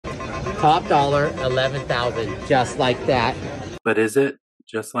Top dollar, 11,000, just like that. But is it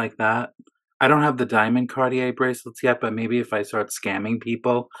just like that? I don't have the diamond Cartier bracelets yet, but maybe if I start scamming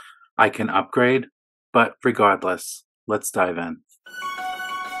people, I can upgrade. But regardless, let's dive in.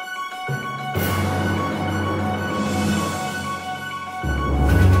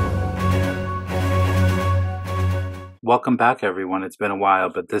 Welcome back, everyone. It's been a while,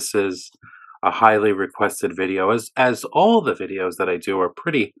 but this is a highly requested video, as all the videos that I do are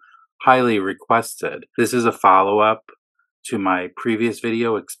pretty highly requested. This is a follow-up to my previous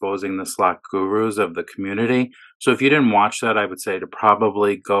video exposing the slot gurus of the community. So if you didn't watch that, I would say to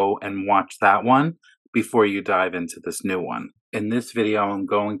probably go and watch that one before you dive into this new one. In this video, I'm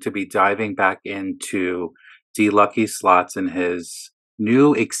going to be diving back into D Lucky Slots and his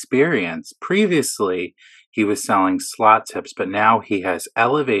new experience. Previously, he was selling slot tips, but now he has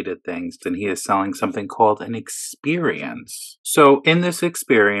elevated things and he is selling something called an experience. So in this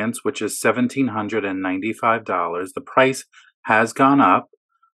experience, which is $1,795, the price has gone up.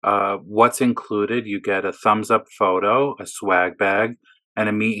 What's included? You get a thumbs up photo, a swag bag, and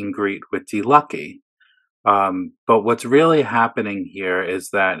a meet and greet with D Lucky. But what's really happening here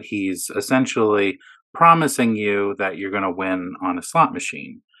is that he's essentially promising you that you're going to win on a slot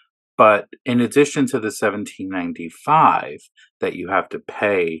machine. But in addition to the $1,795 that you have to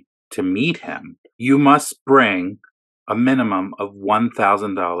pay to meet him, you must bring a minimum of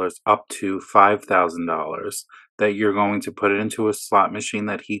 $1,000 up to $5,000 that you're going to put it into a slot machine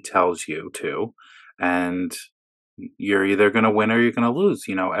that he tells you to. And you're either going to win or you're going to lose.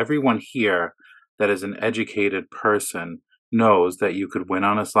 You know, everyone here that is an educated person knows that you could win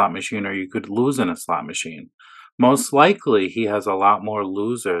on a slot machine or you could lose in a slot machine. Most likely, he has a lot more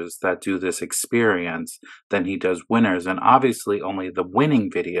losers that do this experience than he does winners. And obviously, only the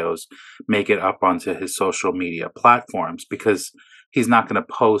winning videos make it up onto his social media platforms because he's not going to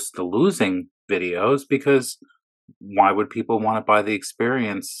post the losing videos because why would people want to buy the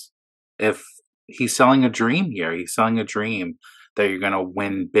experience if he's selling a dream here? He's selling a dream that you're going to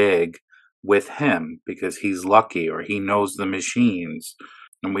win big with him because he's lucky or he knows the machines.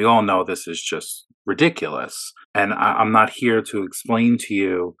 And we all know this is just ridiculous. And I'm not here to explain to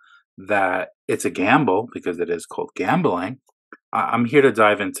you that it's a gamble because it is called gambling. I'm here to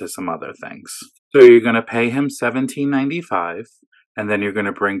dive into some other things. So you're going to pay him $1,795, and then you're going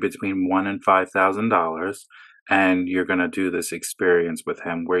to bring between $1,000 and $5,000, and you're going to do this experience with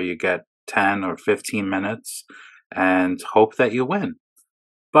him where you get 10 or 15 minutes and hope that you win.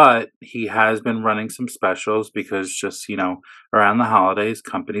 But he has been running some specials because just, you know, around the holidays,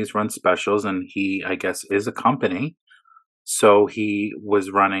 companies run specials and he, I guess, is a company. So he was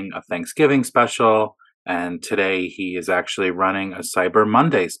running a Thanksgiving special and today he is actually running a Cyber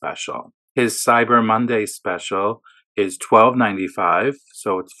Monday special. His Cyber Monday special is $1,295,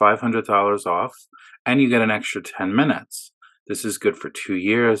 so it's $500 off and you get an extra 10 minutes. This is good for 2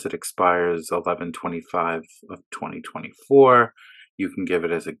 years. It expires 11/25 of 2024. You can give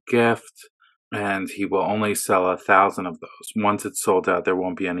it as a gift, and he will only sell 1,000 of those. Once it's sold out, there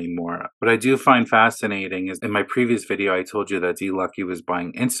won't be any more. What I do find fascinating is in my previous video, I told you that D Lucky was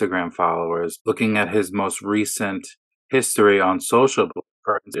buying Instagram followers. Looking at his most recent history on social,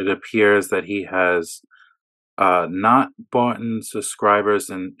 it appears that he has not bought subscribers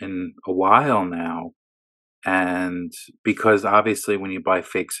in a while now. And because obviously when you buy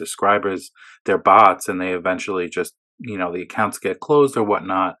fake subscribers, they're bots and they eventually just, you know, the accounts get closed or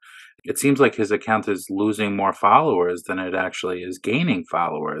whatnot. It seems like his account is losing more followers than it actually is gaining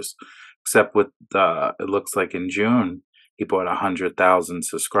followers. Except with it looks like in June, he bought 100,000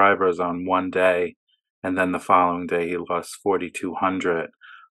 subscribers on one day. And then the following day, he lost 4,200.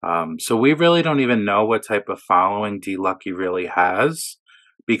 So we really don't even know what type of following D Lucky really has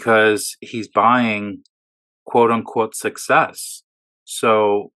because he's buying quote unquote success.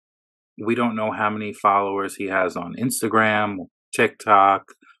 So we don't know how many followers he has on Instagram,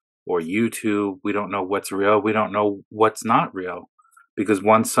 TikTok, or YouTube. We don't know what's real. We don't know what's not real. Because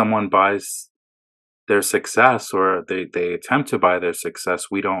once someone buys their success or they attempt to buy their success,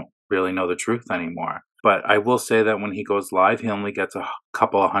 we don't really know the truth anymore. But I will say that when he goes live, he only gets a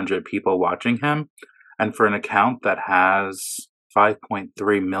couple of hundred people watching him. And for an account that has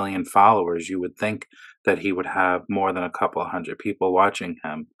 5.3 million followers, you would think that he would have more than a couple of hundred people watching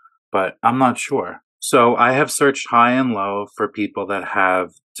him. But I'm not sure. So I have searched high and low for people that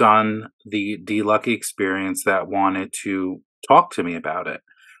have done the D Lucky experience that wanted to talk to me about it.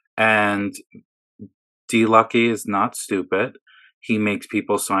 And D Lucky is not stupid. He makes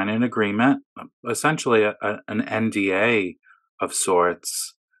people sign an agreement, essentially an NDA of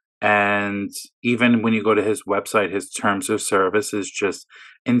sorts. And even when you go to his website, his terms of service is just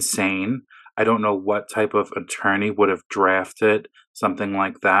insane. I don't know what type of attorney would have drafted something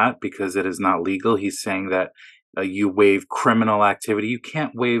like that because it is not legal. He's saying that you waive criminal activity. You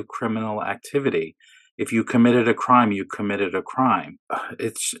can't waive criminal activity. If you committed a crime, you committed a crime.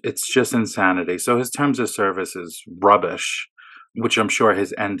 It's just insanity. So his terms of service is rubbish, which I'm sure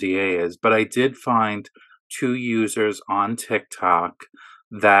his NDA is. But I did find 2 users on TikTok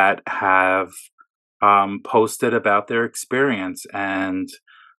that have posted about their experience. And,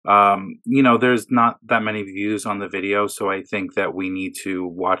 there's not that many views on the video. So I think that we need to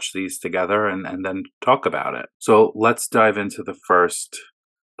watch these together and then talk about it. So let's dive into the first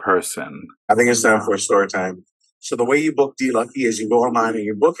person. I think it's time for a story time. So the way you book D Lucky is you go online and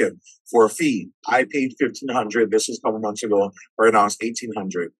you book him for a fee. I paid $1,500. This was a couple months ago. Right now it's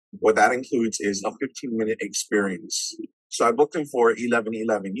 $1,800. What that includes is a 15-minute experience. So I booked him for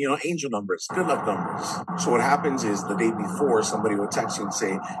 1111. Angel numbers, good luck numbers. So what happens is the day before, somebody will text you and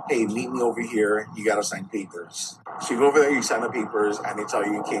say, "Hey, meet me over here. You got to sign papers." So you go over there, you sign the papers, and they tell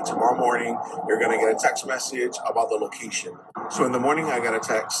you, "Okay, tomorrow morning you're gonna get a text message about the location." So in the morning, I got a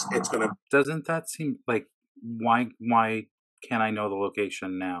text. It's gonna. Doesn't that seem like why can't I know the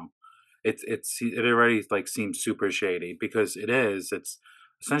location now? It already seems super shady because it's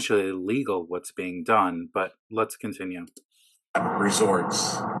essentially illegal what's being done. But let's continue.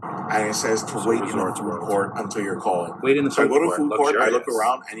 Resorts, and it says to wait in the food court until you're called. Wait in the So I food go to court. food court, I look Luxurious.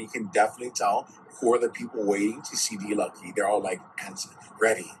 around, and you can definitely tell who are the people waiting to see D Lucky. They're all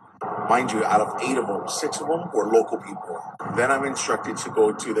ready. Mind you, out of 8 of them, 6 of them were local people. Then I'm instructed to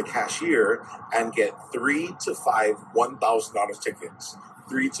go to the cashier and get 3 to 5 $1,000 tickets.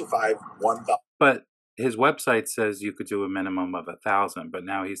 3 to 5 $1,000. But his website says you could do a minimum of 1,000, but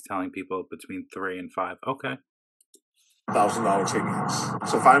now he's telling people between 3 and 5. Okay. $1,000 tickets.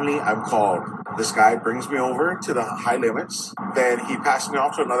 So finally, I'm called. This guy brings me over to the high limits. Then he passes me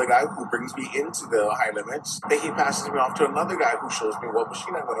off to another guy who brings me into the high limits. Then he passes me off to another guy who shows me what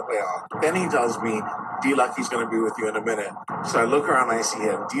machine I'm going to play on. Then he tells me, "D Lucky's going to be with you in a minute." So I look around and I see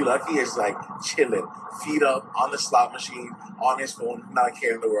him. D Lucky is chilling, feet up on the slot machine, on his phone, not a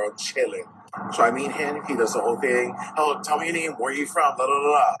care in the world, chilling. So I meet him, he does the whole thing. "Oh, tell me your name, where are you from, blah, blah,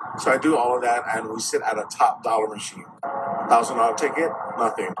 blah." So I do all of that, and we sit at a top dollar machine. $1,000 ticket,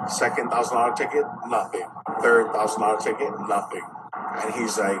 nothing. Second $1,000 ticket, nothing. Third $1,000 ticket, nothing. And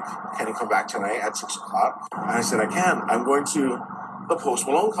he's like, "Can you come back tonight at 6 o'clock?" And I said, "I can. I'm going to the Post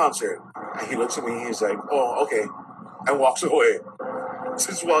Malone concert." And he looks at me, he's like, "Oh, okay," and walks away.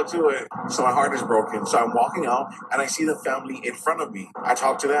 Just walks away. So my heart is broken. So I'm walking out, and I see the family in front of me. I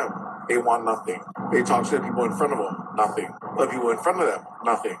talk to them. They want nothing. They talk to the people in front of them. Nothing. The people in front of them.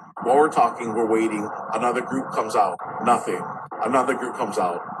 Nothing. While we're talking, we're waiting. Another group comes out. Nothing. Another group comes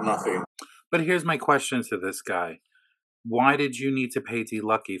out. Nothing. But here's my question to this guy. Why did you need to pay D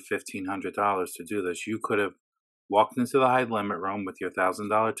Lucky $1,500 to do this? You could have walked into the high limit room with your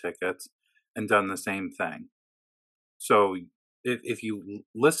 $1,000 tickets and done the same thing. So if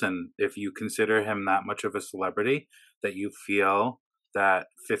you consider him that much of a celebrity that you feel that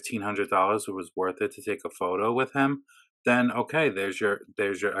 $1,500 was worth it to take a photo with him, then okay, there's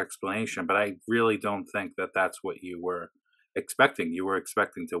your explanation. But I really don't think that that's what you were expecting. You were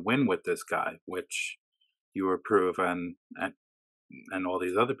expecting to win with this guy, which you were proven, and all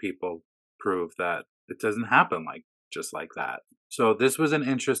these other people prove that it doesn't happen just like that. So this was an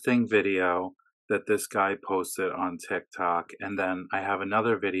interesting video that this guy posted on TikTok. And then I have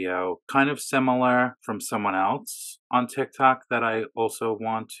another video kind of similar from someone else on TikTok that I also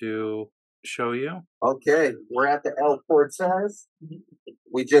want to show you. Okay, we're at the El Cortez.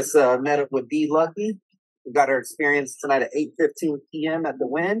 We just met up with D Lucky. We got our experience tonight at 8:15 p.m. at the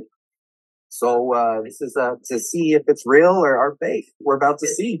Wynn. So this is to see if it's real or our fake. We're about to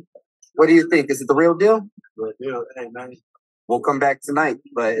see. What do you think? Is it the real deal? Real deal. Hey, man. We'll come back tonight,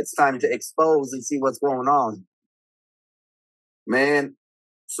 but it's time to expose and see what's going on. Man,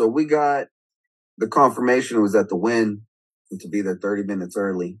 so we got the confirmation it was at the Wynn to be there 30 minutes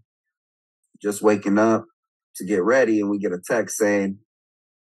early. Just waking up to get ready, and we get a text saying,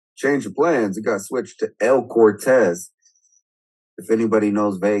 "Change of plans. It got switched to El Cortez." If anybody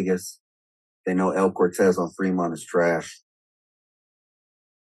knows Vegas, they know El Cortez on Fremont is trash.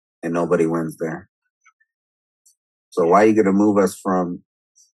 And nobody wins there. So why are you going to move us from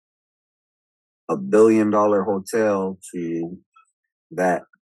a $1 billion hotel to that?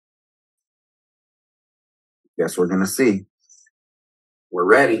 Guess we're going to see. We're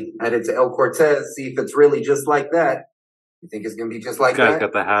ready. Headed to El Cortez, see if it's really just like that. You think it's going to be just like This guy's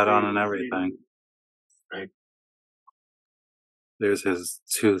that? got the hat on and everything. Right. There's his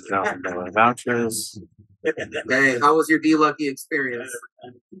 $2,000 vouchers. Hey, how was your D Lucky experience?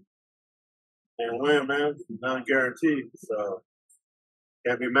 Can't win, man. Not guaranteed. So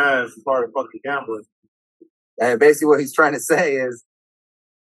can't be mad. It's part of fucking gambling. Hey, basically what he's trying to say is,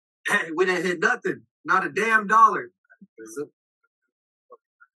 hey, we didn't hit nothing. Not a damn dollar.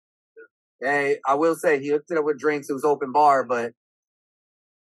 Hey, I will say he hooked it up with drinks. It was open bar, but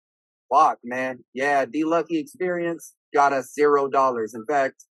fuck, man. Yeah, D Lucky experience got us $0. In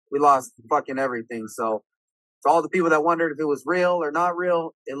fact, we lost fucking everything. So to all the people that wondered if it was real or not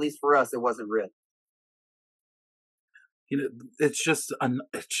real, at least for us, it wasn't real. You know, it's just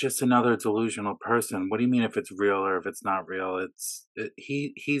another delusional person. What do you mean if it's real or if it's not real?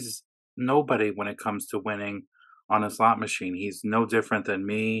 He's nobody when it comes to winning on a slot machine. He's no different than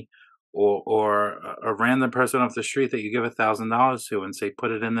me or a random person off the street that you give $1,000 to and say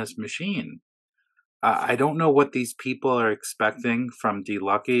put it in this machine. I don't know what these people are expecting from D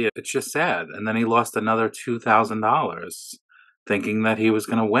Lucky. It's just sad. And then he lost another $2,000 thinking that he was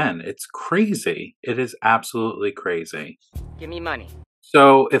going to win. It's crazy. It is absolutely crazy. Give me money.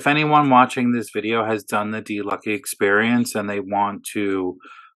 So if anyone watching this video has done the D Lucky experience and they want to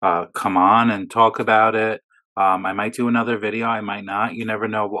come on and talk about it, I might do another video. I might not. You never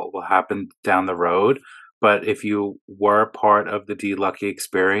know what will happen down the road. But if you were part of the D Lucky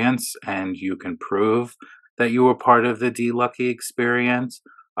experience and you can prove that you were part of the D Lucky experience,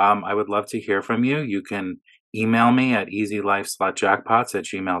 I would love to hear from you. You can email me at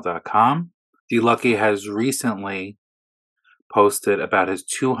easylifeslotjackpots@gmail.com. D Lucky has recently posted about his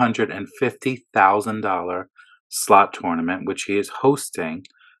 $250,000 slot tournament, which he is hosting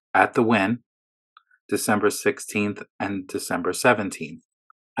at the Wynn, December 16th and December 17th.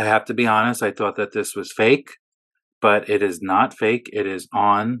 I have to be honest, I thought that this was fake, but it is not fake. It is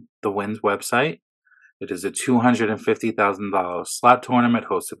on the Wynn's website. It is a $250,000 slot tournament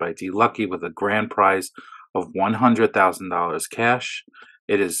hosted by D Lucky with a grand prize of $100,000 cash.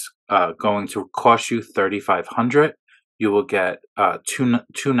 It is going to cost you $3,500. You will get two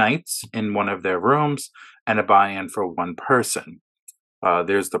nights in one of their rooms and a buy-in for one person.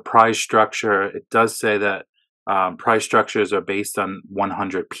 There's the prize structure. It does say that prize structures are based on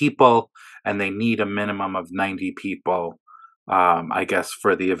 100 people, and they need a minimum of 90 people, I guess,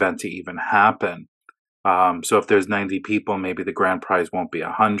 for the event to even happen. So if there's 90 people, maybe the grand prize won't be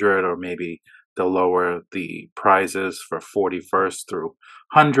 100, or maybe they'll lower the prizes for 41st through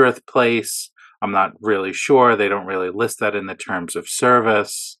 100th place. I'm not really sure. They don't really list that in the terms of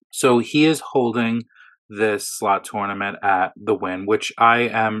service. So he is holding this slot tournament at the Wynn, which I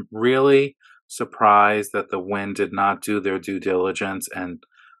am really surprised that the Wynn did not do their due diligence and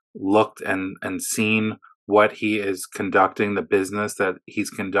looked and seen what he is conducting, the business that he's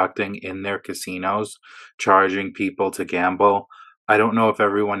conducting in their casinos, charging people to gamble. I don't know if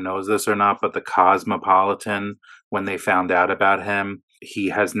everyone knows this or not, but the Cosmopolitan, when they found out about him, he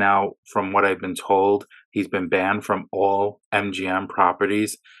has now, from what I've been told, he's been banned from all MGM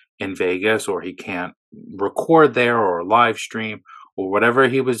properties in Vegas, or he can't record there or live stream or whatever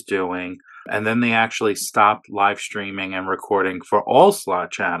he was doing. And then they actually stopped live streaming and recording for all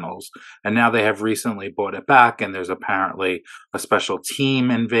slot channels. And now they have recently brought it back. And there's apparently a special team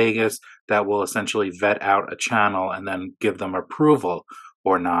in Vegas that will essentially vet out a channel and then give them approval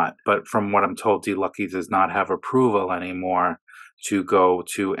or not. But from what I'm told, D Lucky does not have approval anymore to go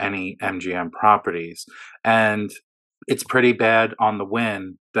to any MGM properties. And it's pretty bad on the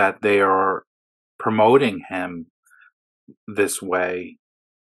Wynn that they are promoting him this way.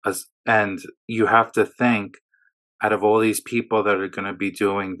 And you have to think, out of all these people that are going to be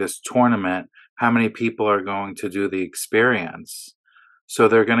doing this tournament, how many people are going to do the experience? So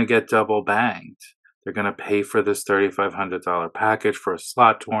they're going to get double banged. They're going to pay for this $3,500 package for a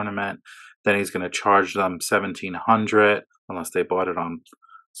slot tournament. Then he's going to charge them $1,700, unless they bought it on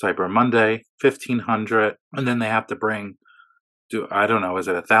Cyber Monday, $1,500. And then they have to bring, I don't know, is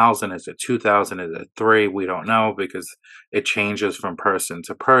it 1,000? Is it 2,000? Is it 3? We don't know, because it changes from person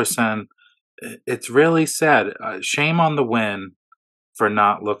to person. It's really sad. Shame on the Wynn for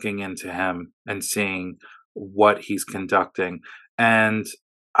not looking into him and seeing what he's conducting. And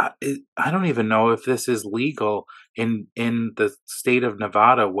I don't even know if this is legal in the state of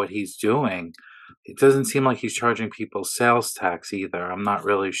Nevada, what he's doing. It doesn't seem like he's charging people sales tax either. I'm not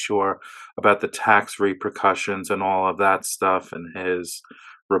really sure about the tax repercussions and all of that stuff and his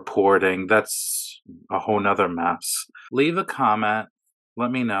reporting. That's a whole nother mess. Leave a comment.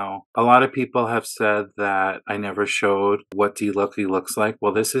 Let me know. A lot of people have said that I never showed what D Lucky looks like.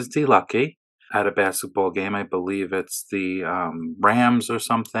 Well, this is D Lucky. at a basketball game. I believe it's the Rams or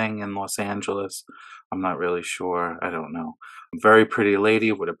something in Los Angeles. I'm not really sure. I don't know. Very pretty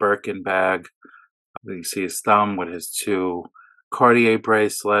lady with a Birkin bag. You see his thumb with his 2 Cartier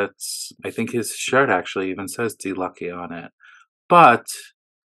bracelets. I think his shirt actually even says D Lucky on it. But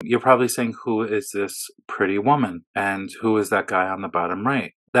you're probably saying, who is this pretty woman? And who is that guy on the bottom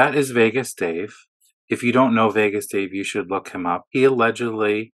right? That is Vegas Dave. If you don't know Vegas Dave, you should look him up. He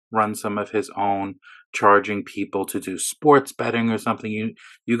allegedly runs some of his own, charging people to do sports betting or something.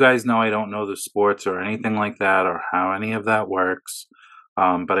 You guys know I don't know the sports or anything like that or how any of that works.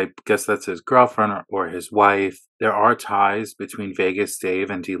 But I guess that's his girlfriend or his wife. There are ties between Vegas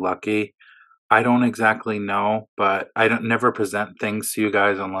Dave and D Lucky. I don't exactly know, but I don't never present things to you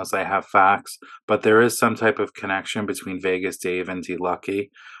guys unless I have facts. But there is some type of connection between Vegas Dave and D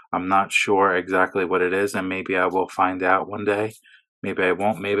Lucky. I'm not sure exactly what it is, and maybe I will find out one day. Maybe I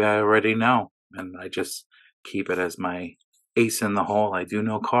won't. Maybe I already know, and I just keep it as my ace in the hole. I do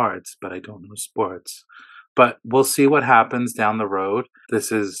know cards, but I don't know sports. But we'll see what happens down the road. This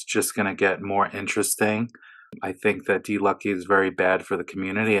is just going to get more interesting. I think that D Lucky is very bad for the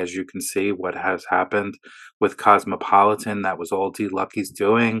community. As you can see, what has happened with Cosmopolitan, that was all D Lucky's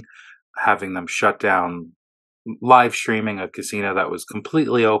doing, having them shut down live streaming a casino that was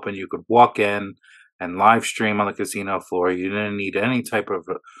completely open. You could walk in and live stream on the casino floor. You didn't need any type of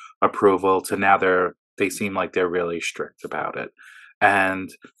approval. To now they seem like they're really strict about it. And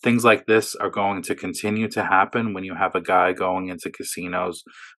things like this are going to continue to happen when you have a guy going into casinos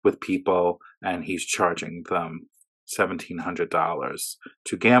with people and he's charging them $1,700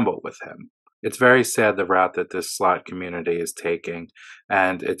 to gamble with him. It's very sad the route that this slot community is taking,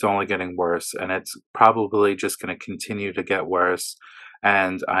 and it's only getting worse, and it's probably just going to continue to get worse.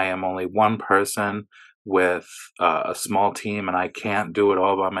 And I am only one person with a small team, and I can't do it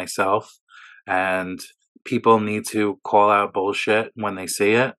all by myself. And people need to call out bullshit when they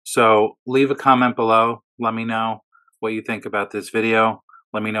see it. So leave a comment below. Let me know what you think about this video.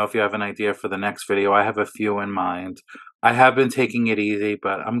 Let me know if you have an idea for the next video. I have a few in mind. I have been taking it easy,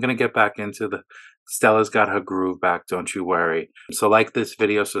 but I'm going to get back into the... Stella's got her groove back, don't you worry. So like this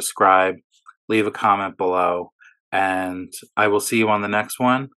video, subscribe, leave a comment below, and I will see you on the next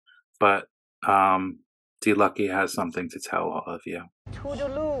one. But D Lucky has something to tell all of you.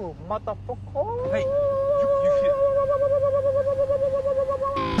 Toodaloo, motherfucker. Hey, you